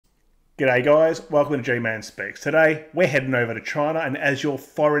G'day guys, welcome to G-Man Today we're heading over to China, and as your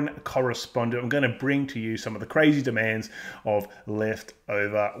foreign correspondent I'm going to bring to you some of the crazy demands of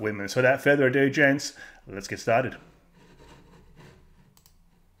leftover women. So without further ado, gents, let's get started.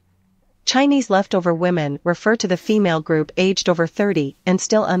 Chinese leftover women refer to the female group aged over 30 and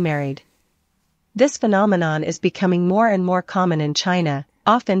still unmarried. This phenomenon is becoming more and more common in China,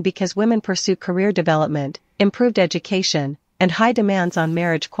 often because women pursue career development, improved education, and high demands on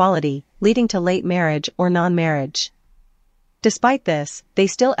marriage quality, leading to late marriage or non-marriage. Despite this, they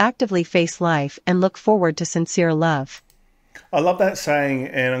still actively face life and look forward to sincere love. I love that saying,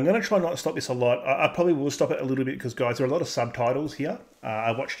 and I'm going to try not to stop this a lot. I probably will stop it a little bit because, guys, there are a lot of subtitles here.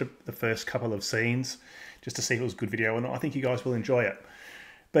 I watched the first couple of scenes just to see if it was a good video or not. I think you guys will enjoy it.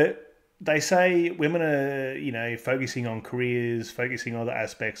 But they say women are, focusing on careers, focusing on other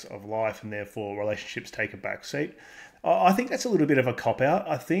aspects of life, and therefore relationships take a back seat. I think that's a little bit of a cop-out.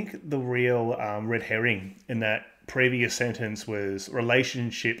 I think the real red herring in that previous sentence was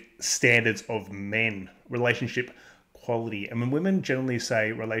relationship standards of men, relationship quality. And when women generally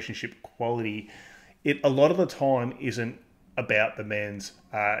say relationship quality, it a lot of the time isn't about the man's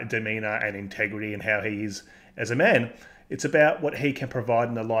demeanor and integrity and how he is as a man. It's about what he can provide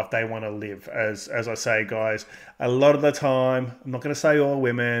in the life they want to live. As I say, guys, a lot of the time, I'm not going to say all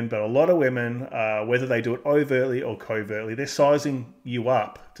women, but a lot of women, whether they do it overtly or covertly, they're sizing you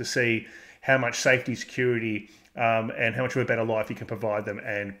up to see how much safety, security, and how much of a better life you can provide them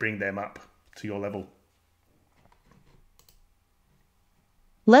and bring them up to your level.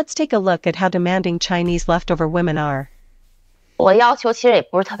 Let's take a look at how demanding Chinese leftover women are. 我要求其实也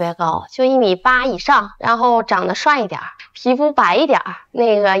不是特别高，就1.8米以上，然后长得帅一点，皮肤白一点，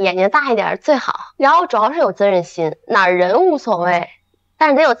眼睛大一点最好。然后主要是有责任心，哪儿人无所谓，但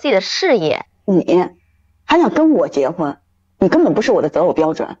是得有自己的事业。你还想跟我结婚？你根本不是我的择偶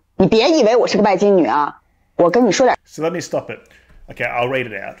标准。你别以为我是个拜金女啊！我跟你说点。So let me stop it. Okay, I'll read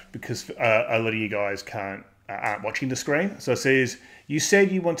it out because a lot of you guys aren't watching the screen. So it says, you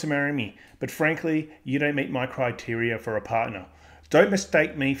said you want to marry me, but frankly, you don't meet my criteria for a partner. Don't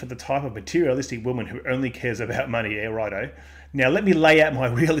mistake me for the type of materialistic woman who only cares about money. Yeah, righto. Now let me lay out my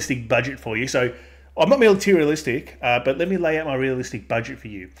realistic budget for you. So I'm not materialistic, but let me lay out my realistic budget for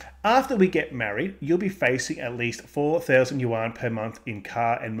you. After we get married, you'll be facing at least 4,000 yuan per month in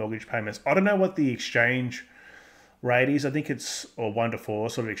car and mortgage payments. I don't know what the exchange rate is. I think it's 1 to 4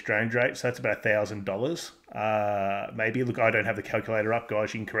 sort of exchange rate, so that's about $1,000 maybe. Look, I don't have the calculator up,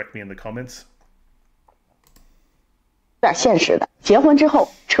 guys. You can correct me in the comments. 点现实的，结婚之后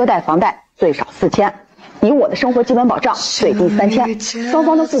车贷房贷最少4000，以我的生活基本保障最低3000，双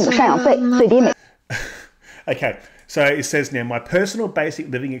方的父母赡养费最低每。Okay, so it says now, my personal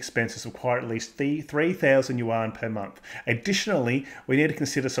basic living expenses require at least 3,000 yuan per month. Additionally, we need to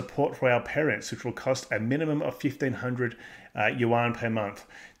consider support for our parents, which will cost a minimum of 1,500 yuan per month.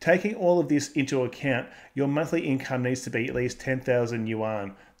 Taking all of this into account, your monthly income needs to be at least 10,000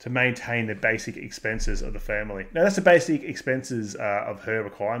 yuan to maintain the basic expenses of the family. Now, that's the basic expenses of her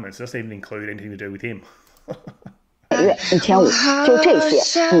requirements. It doesn't even include anything to do with him. 每月1500，就这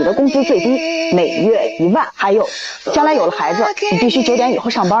些，你的工资最低每月1万。还有，将来有了孩子，你必须9点以后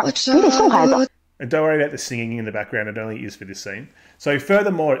上班，你得送孩子。And don't worry about the singing in the background, it only is for this scene. So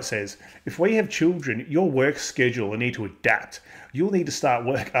furthermore, it says, if we have children, your work schedule will need to adapt. You'll need to start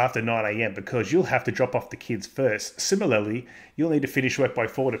work after 9 a.m. because you'll have to drop off the kids first. Similarly, you'll need to finish work by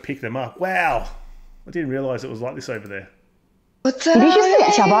 4 to pick them up. Wow, I didn't realize it was like this over there. 你必须4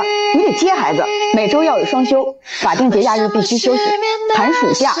点下班，你得接孩子，每周要有双休，法定节假日必须休息，寒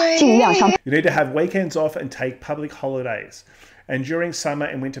暑假尽量上。You need to have weekends off and take public holidays. And during summer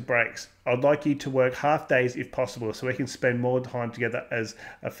and winter breaks, I'd like you to work half days if possible so we can spend more time together as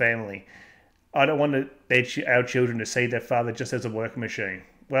a family. I don't want our children to see their father just as a work machine.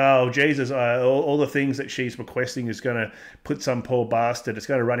 Well, Jesus, all the things that she's requesting is going to put some poor bastard, it's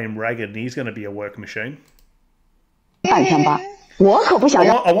going to run him ragged and he's going to be a work machine. 半天班，我可不想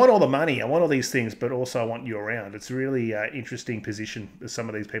让。I want all the money, I want all these things, but also I want you around. It's a really interesting position that some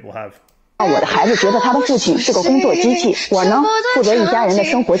of these people have. 让我的孩子觉得他的父亲是个工作机器，我呢负责一家人的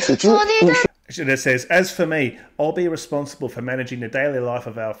生活起居饮食。And it says, as for me, I'll be responsible for managing the daily life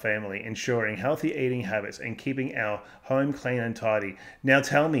of our family, ensuring healthy eating habits and keeping our home clean and tidy. Now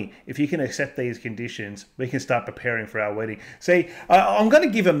tell me, if you can accept these conditions, we can start preparing for our wedding. See, I'm going to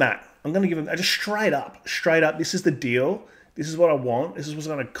give him that. I'm going to give him just straight up, this is the deal. This is what I want. This is what's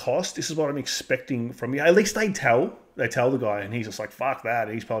going to cost. This is what I'm expecting from you. At least they tell the guy, and he's just like, fuck that.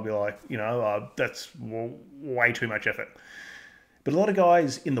 He's probably like, that's way too much effort. But a lot of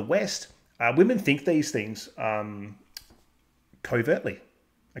guys in the West, women think these things covertly.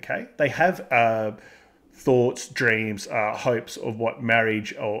 Okay, they have thoughts, dreams, hopes of what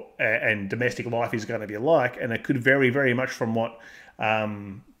marriage and domestic life is going to be like, and it could vary very much from what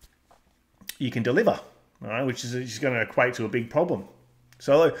you can deliver, all right, which is going to equate to a big problem.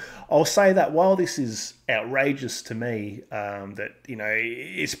 So I'll say that while this is outrageous to me, that, you know,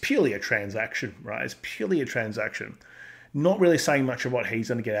 it's purely a transaction, right? It's purely a transaction. Not really saying much of what he's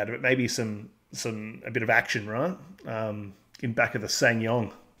going to get out of it. Maybe a bit of action, right? In back of the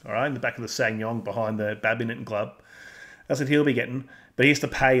Sangyong, all right, in the back of the Sangyong behind the badminton club. That's what he'll be getting. But he has to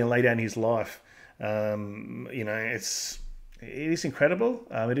pay and lay down his life. You know, it is incredible.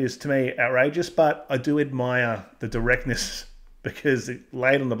 It is, to me, outrageous. But I do admire the directness because it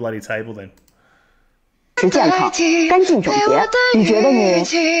laid on the bloody table then. 是健康、干净、整洁，你觉得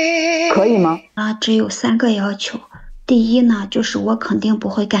你可以吗？只有3个要求。第一呢，就是我肯定不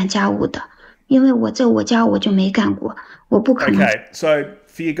会干家务的，因为我在我家我就没干过，我不可能。Okay, so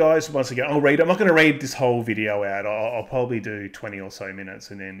for you guys, once again, I'm not going to read this whole video out. I'll probably do 20 or so minutes,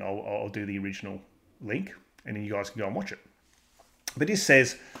 and then I'll do the original link, and then you guys can go and watch it. But this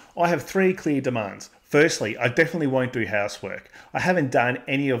says, I have 3 clear demands. Firstly, I definitely won't do housework. I haven't done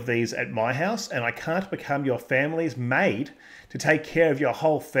any of these at my house, and I can't become your family's maid to take care of your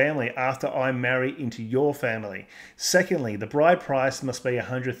whole family after I marry into your family. Secondly, the bride price must be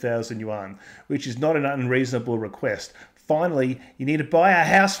 100,000 yuan, which is not an unreasonable request. Finally, you need to buy a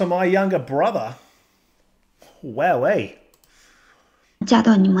house for my younger brother. Wow, eh? 嫁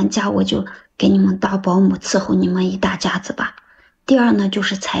到你们家，我就给你们当保姆伺候你们一大家子吧。第二呢，就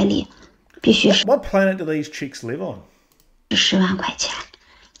是彩礼，必须是 What planet do these chicks live on? 10万块钱，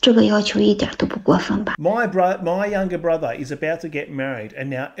这个要求一点都不过分吧？ My younger brother is about to get married and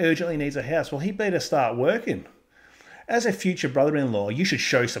now urgently needs a house. Well, he better start working. As a future brother-in-law, you should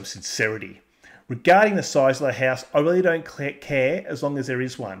show some sincerity. Regarding the size of the house, I really don't care as long as there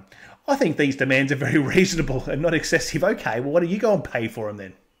is one. I think these demands are very reasonable and not excessive. Okay, well, what do you go and pay for them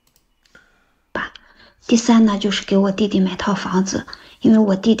then? 第三呢，就是给我弟弟买套房子，因为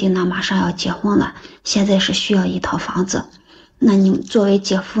我弟弟呢马上要结婚了，现在是需要一套房子。那你作为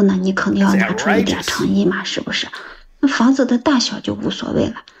姐夫呢，你肯定要拿出一点诚意嘛，是不是？那房子的大小就无所谓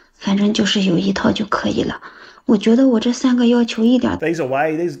了，反正就是有一套就可以了。我觉得我这3个要求一点。These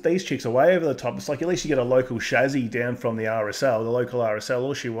chicks are way over the top. It's like at least you get a local shazzy down from the RSL, the local RSL.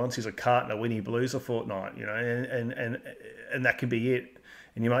 All she wants is a carton of Winnie Blues a fortnight, you know, and that can be it.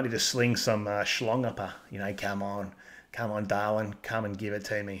 And you might need to sling some schlong up her, you know, come on, darling, come and give it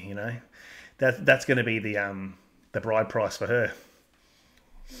to me, you know. That's going to be the bride price for her.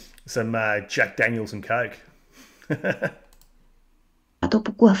 Some Jack Daniels and Coke. 都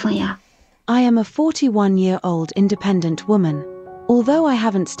不过分呀。 I am a 41-year-old independent woman. Although I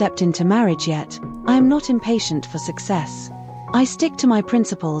haven't stepped into marriage yet, I am not impatient for success. I stick to my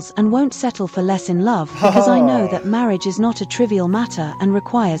principles and won't settle for less in love because I know that marriage is not a trivial matter and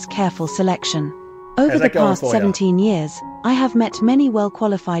requires careful selection. Over the past 17 years, I have met many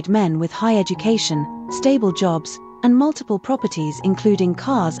well-qualified men with high education, stable jobs, and multiple properties including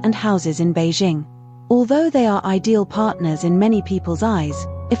cars and houses in Beijing. Although they are ideal partners in many people's eyes,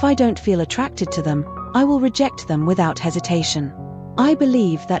 if I don't feel attracted to them, I will reject them without hesitation. I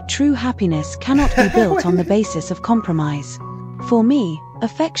believe that true happiness cannot be built on the basis of compromise. For me,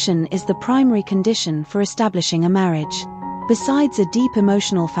 affection is the primary condition for establishing a marriage. Besides a deep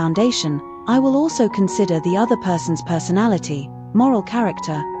emotional foundation, I will also consider the other person's personality, moral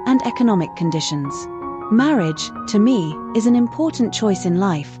character, and economic conditions. Marriage, to me, is an important choice in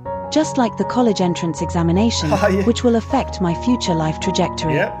life, just like the college entrance examination, which will affect my future life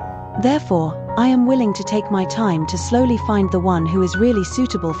trajectory. Therefore, I am willing to take my time to slowly find the one who is really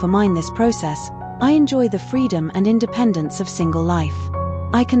suitable for mine. This process, I enjoy the freedom and independence of single life.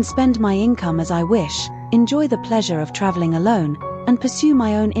 I can spend my income as I wish, enjoy the pleasure of traveling alone, and pursue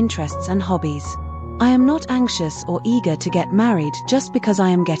my own interests and hobbies. I am not anxious or eager to get married just because I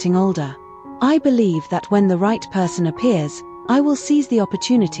am getting older. I believe that when the right person appears, I will seize the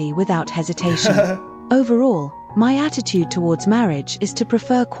opportunity without hesitation. Overall, my attitude towards marriage is to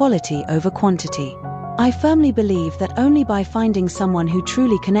prefer quality over quantity. I firmly believe that only by finding someone who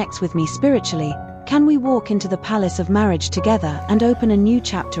truly connects with me spiritually, can we walk into the palace of marriage together and open a new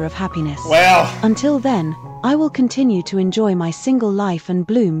chapter of happiness. Wow. Until then, I will continue to enjoy my single life and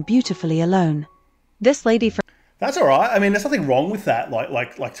bloom beautifully alone. This lady That's all right. I mean, there's nothing wrong with that,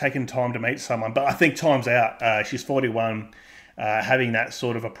 like taking time to meet someone. But I think time's out. She's 41, having that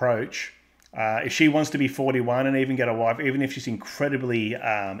sort of approach. If she wants to be 41 and even get a wife, even if she's incredibly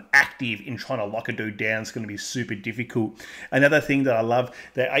active in trying to lock a dude down, it's going to be super difficult. Another thing that I love,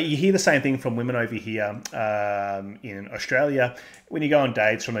 that you hear the same thing from women over here in Australia, when you go on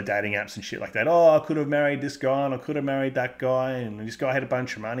dates from the dating apps and shit like that. Oh, I could have married this guy and I could have married that guy, and this guy had a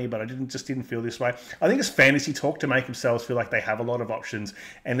bunch of money, but I just didn't feel this way. I think it's fantasy talk to make themselves feel like they have a lot of options,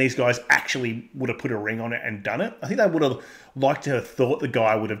 and these guys actually would have put a ring on it and done it. I think they would have liked to have thought the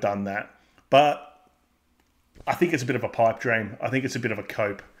guy would have done that. But I think it's a bit of a pipe dream. I think it's a bit of a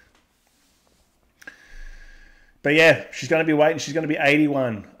cope. But yeah, she's going to be waiting. She's going to be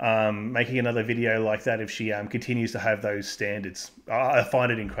 81, making another video like that if she continues to have those standards. I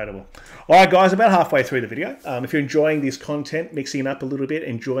find it incredible. All right, guys, about halfway through the video. If you're enjoying this content, mixing it up a little bit,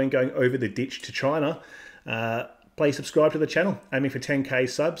 enjoying going over the ditch to China, please subscribe to the channel. Aiming for 10k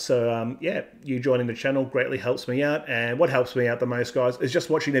subs. So yeah, you joining the channel greatly helps me out. And what helps me out the most, guys, is just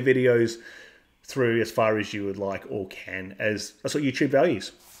watching the videos through as far as you would like or can, as that's what YouTube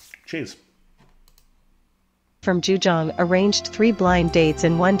values. Cheers. From Zhejiang arranged 3 blind dates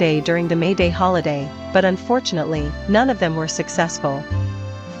in one day during the May Day holiday, but unfortunately, none of them were successful.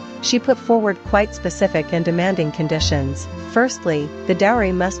 She put forward quite specific and demanding conditions. Firstly, the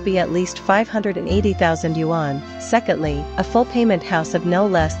dowry must be at least 580,000 yuan. Secondly, a full payment house of no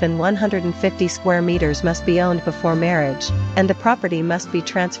less than 150 square meters must be owned before marriage, and the property must be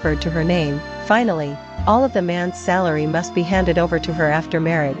transferred to her name. Finally, all of the man's salary must be handed over to her after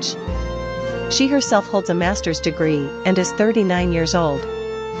marriage. She herself holds a master's degree and is 39 years old.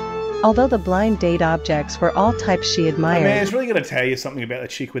 Although the blind date objects were all types she admired. Man, it's really going to tell you something about the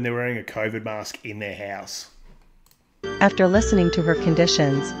chick when they're wearing a COVID mask in their house. After listening to her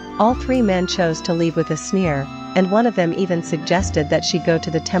conditions, all 3 men chose to leave with a sneer, and one of them even suggested that she go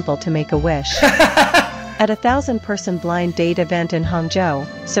to the temple to make a wish. At a 1,000-person blind date event in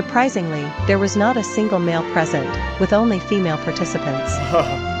Hangzhou, surprisingly, there was not a single male present, with only female participants.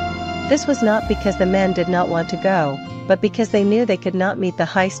 This was not because the men did not want to go, but because they knew they could not meet the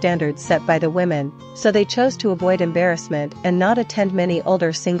high standards set by the women, so they chose to avoid embarrassment and not attend. Many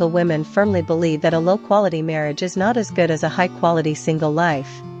older single women firmly believe that a low-quality marriage is not as good as a high-quality single life.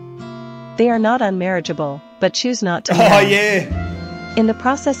 They are not unmarriageable, but choose not to marry. Oh, yeah! In the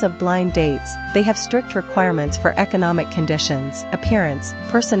process of blind dates, they have strict requirements for economic conditions, appearance,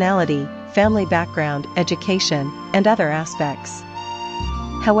 personality, family background, education, and other aspects.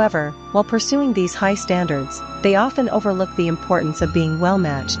 However, while pursuing these high standards, they often overlook the importance of being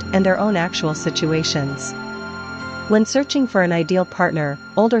well-matched and their own actual situations. When searching for an ideal partner,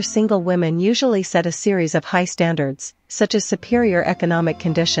 older single women usually set a series of high standards, such as superior economic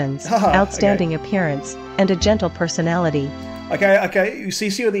conditions, outstanding appearance, and a gentle personality. Okay, you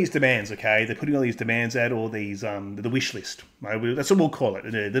see all these demands, okay? They're putting all these demands out, all these, the wish list. Right? That's what we'll call it.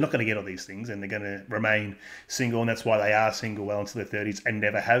 They're not going to get all these things, and they're going to remain single, and that's why they are single well into their 30s and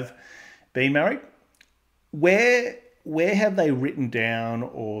never have been married. Where have they written down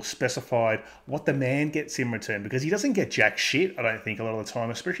or specified what the man gets in return? Because he doesn't get jack shit, I don't think, a lot of the time,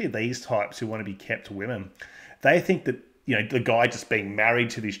 especially these types who want to be kept women. They think that, you know, the guy just being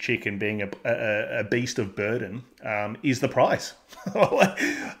married to this chick and being a beast of burden is the price.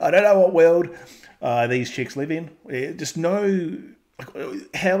 I don't know what world these chicks live in. Just no,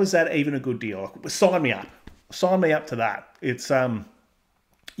 how is that even a good deal? Sign me up. Sign me up to that. It's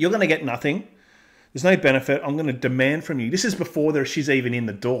you're going to get nothing. There's no benefit. I'm going to demand from you. This is before she's even in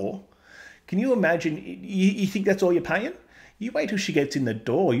the door. Can you imagine? You think that's all you're paying? You wait till she gets in the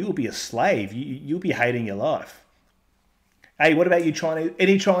door. You'll be a slave. You'll be hating your life. Hey, what about you Chinese?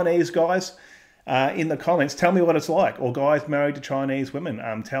 Any Chinese guys in the comments? Tell me what it's like. Or guys married to Chinese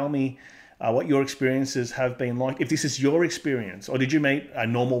women. Tell me what your experiences have been like. If this is your experience, or did you meet a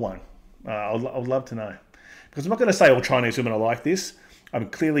normal one? I would love to know. Because I'm not going to say all Chinese women are like this.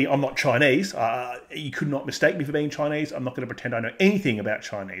 Clearly, I'm not Chinese. You could not mistake me for being Chinese. I'm not going to pretend I know anything about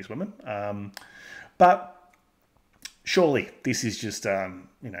Chinese women. But surely this is just,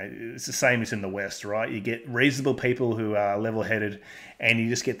 it's the same as in the West, right? You get reasonable people who are level-headed, and you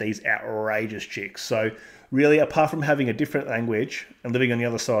just get these outrageous chicks. So really, apart from having a different language and living on the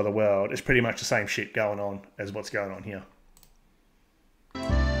other side of the world, it's pretty much the same shit going on as what's going on here.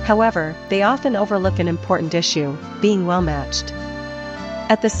 However, they often overlook an important issue, being well-matched.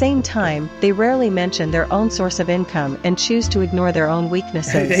 At the same time, they rarely mention their own source of income and choose to ignore their own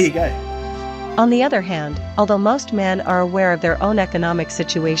weaknesses. There you go. On the other hand, although most men are aware of their own economic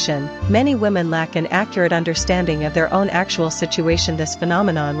situation, many women lack an accurate understanding of their own actual situation. This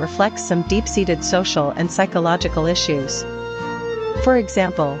phenomenon reflects some deep-seated social and psychological issues. For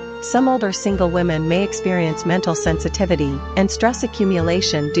example, some older single women may experience mental sensitivity and stress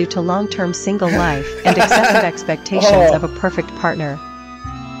accumulation due to long-term single life and excessive expectations of a perfect partner.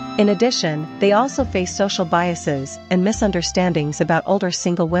 In addition, they also face social biases and misunderstandings about older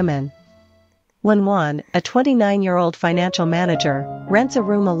single women. When Juan, a 29-year-old financial manager, rents a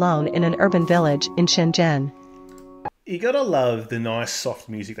room alone in an urban village in Shenzhen. You gotta love the nice soft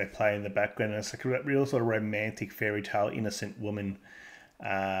music they play in the background. It's like a real sort of romantic fairy tale, innocent woman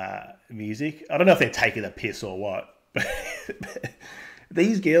music. I don't know if they're taking the piss or what, but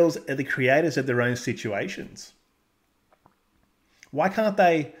these girls are the creators of their own situations. Why can't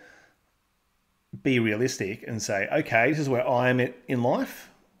they be realistic and say, okay, this is where I am in life,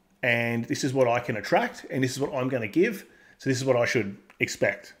 and this is what I can attract, and this is what I'm going to give, so this is what I should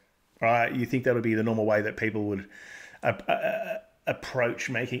expect, right? You think that would be the normal way that people would approach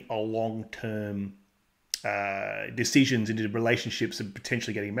making a long-term decisions into relationships and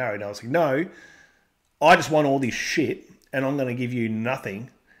potentially getting married. And I was like, no, I just want all this shit, and I'm going to give you nothing,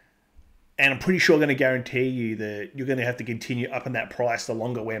 and I'm pretty sure I'm going to guarantee you that you're going to have to continue upping that price the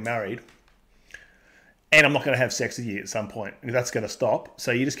longer we're married. And I'm not going to have sex with you at some point. That's going to stop.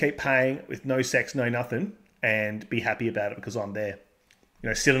 So you just keep paying with no sex, no nothing, and be happy about it because I'm there. You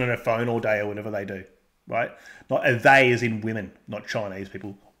know, sitting on a phone all day or whatever they do, right? Not they as in women, not Chinese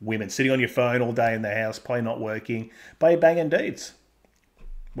people. Women sitting on your phone all day in the house, probably not working, but banging dudes.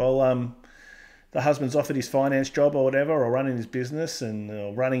 Well, the husband's offered his finance job or whatever, or running his business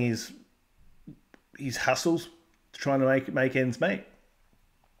and running his hustles, trying to make ends meet.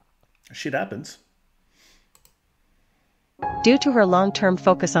 Shit happens. Due to her long-term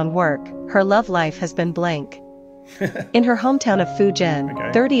focus on work, her love life has been blank. In her hometown of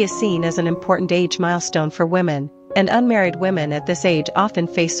Fujian, 30 is seen as an important age milestone for women, and unmarried women at this age often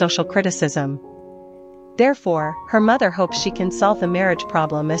face social criticism. Therefore, her mother hopes she can solve the marriage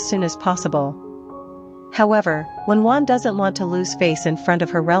problem as soon as possible. However, Wen Wan doesn't want to lose face in front of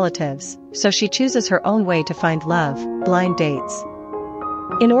her relatives, so she chooses her own way to find love: blind dates.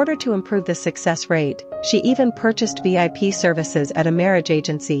 In order to improve the success rate, she even purchased VIP services at a marriage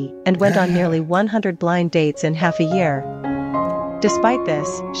agency and went on nearly 100 blind dates in half a year. Despite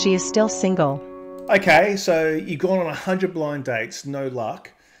this, she is still single. Okay, so you've gone on 100 blind dates, no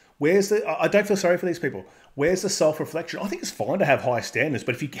luck. I don't feel sorry for these people. Where's the self-reflection? I think it's fine to have high standards,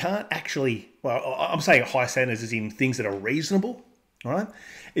 but if you can't actually, well, I'm saying high standards as in things that are reasonable, all right?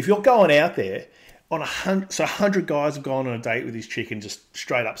 If you're going out there, 100 guys have gone on a date with this chick and just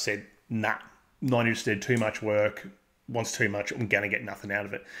straight up said, nah, not interested, too much work, wants too much, I'm going to get nothing out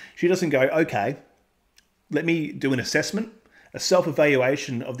of it. She doesn't go, okay, let me do an assessment, a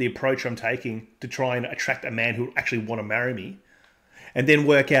self-evaluation of the approach I'm taking to try and attract a man who will actually want to marry me, and then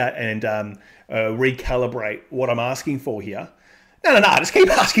work out and recalibrate what I'm asking for here. No, just keep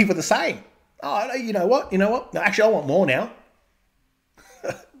asking for the same. Oh, you know what? No, actually, I want more now.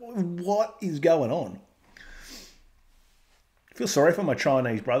 What is going on? I feel sorry for my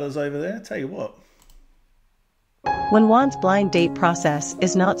Chinese brothers over there. I tell you what. Wen Wan's blind date process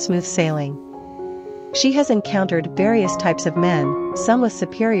is not smooth sailing. She has encountered various types of men, some with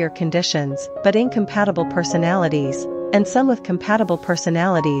superior conditions but incompatible personalities, and some with compatible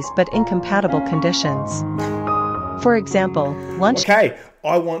personalities but incompatible conditions. For example, Okay,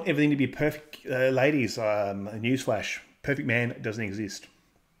 I want everything to be perfect. Ladies, newsflash, perfect man doesn't exist.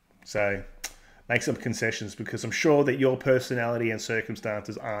 So make some concessions because I'm sure that your personality and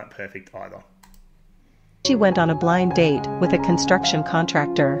circumstances aren't perfect either. She went on a blind date with a construction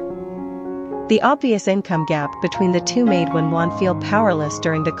contractor. The obvious income gap between the two made Wen Wan feel powerless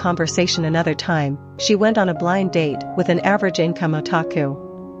during the conversation. Another time, she went on a blind date with an average income otaku.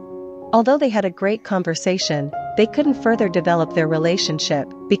 Although they had a great conversation, they couldn't further develop their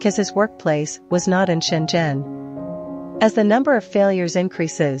relationship because his workplace was not in Shenzhen. As the number of failures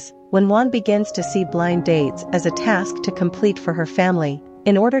increases, Wen Wan begins to see blind dates as a task to complete for her family,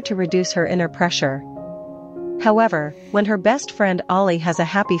 in order to reduce her inner pressure. However, when her best friend Ollie has a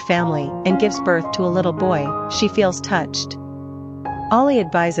happy family and gives birth to a little boy, she feels touched. Ollie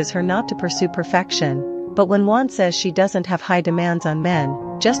advises her not to pursue perfection, but Wen Wan says she doesn't have high demands on men,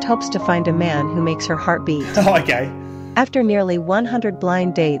 just hopes to find a man who makes her heart beat. Okay. After nearly 100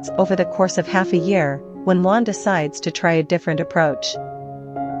 blind dates over the course of half a year, Wen Wan decides to try a different approach.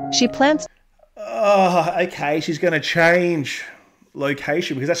 She plans... Oh, okay, she's going to change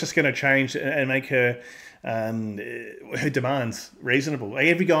location because that's just going to change and make her demands reasonable. Like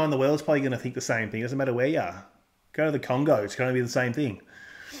every guy in the world is probably going to think the same thing. It doesn't matter where you are. Go to the Congo, it's going to be the same thing.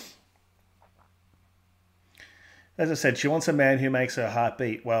 As I said, she wants a man who makes her heart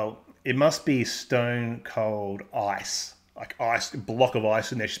beat. Well, it must be stone cold ice. like ice, block of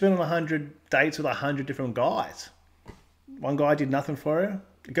ice in there. She's been on 100 dates with 100 different guys. One guy did nothing for her.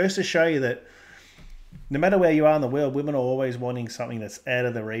 It goes to show you that no matter where you are in the world, women are always wanting something that's out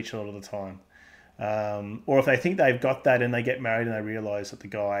of their reach a lot of the time. Or if they think they've got that and they get married and they realise that the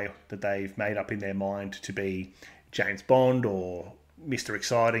guy that they've made up in their mind to be James Bond or Mr.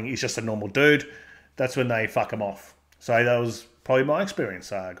 Exciting is just a normal dude, that's when they fuck them off. So that was probably my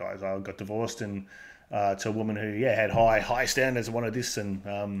experience, guys. I got divorced and to a woman who, had high standards and wanted this, and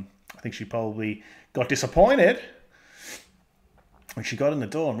I think she probably got disappointed when she got in the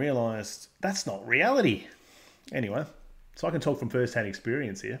door and realised that's not reality. Anyway, so I can talk from first-hand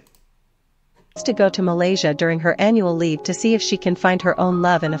experience here. To go to Malaysia during her annual leave to see if she can find her own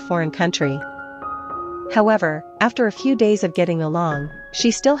love in a foreign country. However, after a few days of getting along,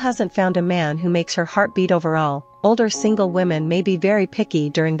 she still hasn't found a man who makes her heart beat overall. Older single women may be very picky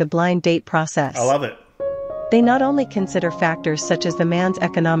during the blind date process. I love it. They not only consider factors such as the man's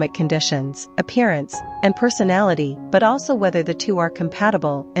economic conditions, appearance, and personality, but also whether the two are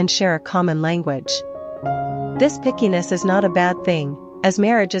compatible and share a common language. This pickiness is not a bad thing, as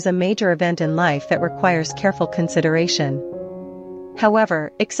marriage is a major event in life that requires careful consideration.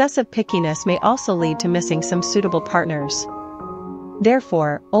 However, excessive pickiness may also lead to missing some suitable partners.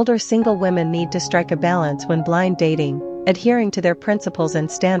 Therefore, older single women need to strike a balance when blind dating, adhering to their principles and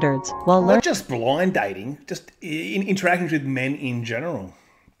standards while learning. Not just blind dating, just in interactions with men in general.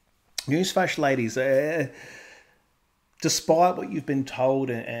 Newsflash, ladies, despite what you've been told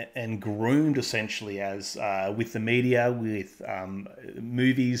and groomed essentially as with the media, with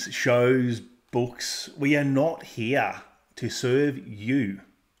movies, shows, books, we are not here to serve you.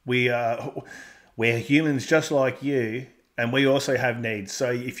 We're humans just like you, and we also have needs. So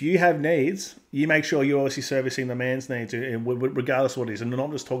if you have needs, you make sure you're obviously servicing the man's needs, regardless of what it is. And I'm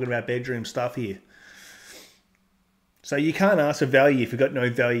not just talking about bedroom stuff here. So you can't ask for value if you've got no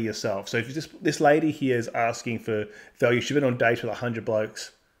value yourself. So if this lady here is asking for value, she's been on dates with 100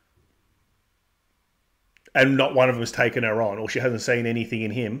 blokes, and not one of them has taken her on, or she hasn't seen anything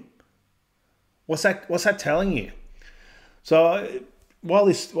in him. What's that telling you? So while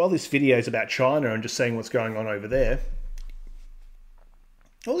this video is about China and just seeing what's going on over there,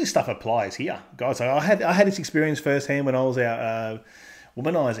 all this stuff applies here, guys. I had this experience firsthand when I was out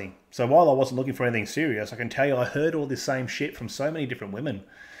womanizing. So while I wasn't looking for anything serious, I can tell you I heard all this same shit from so many different women.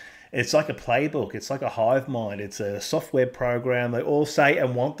 It's like a playbook. It's like a hive mind. It's a software program. They all say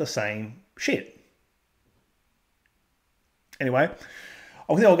and want the same shit. Anyway,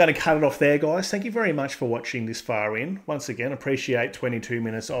 I think I'm going to cut it off there, guys. Thank you very much for watching this far in. Once again, appreciate 22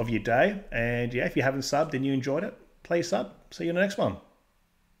 minutes of your day. And yeah, if you haven't subbed and you enjoyed it, please sub. See you in the next one.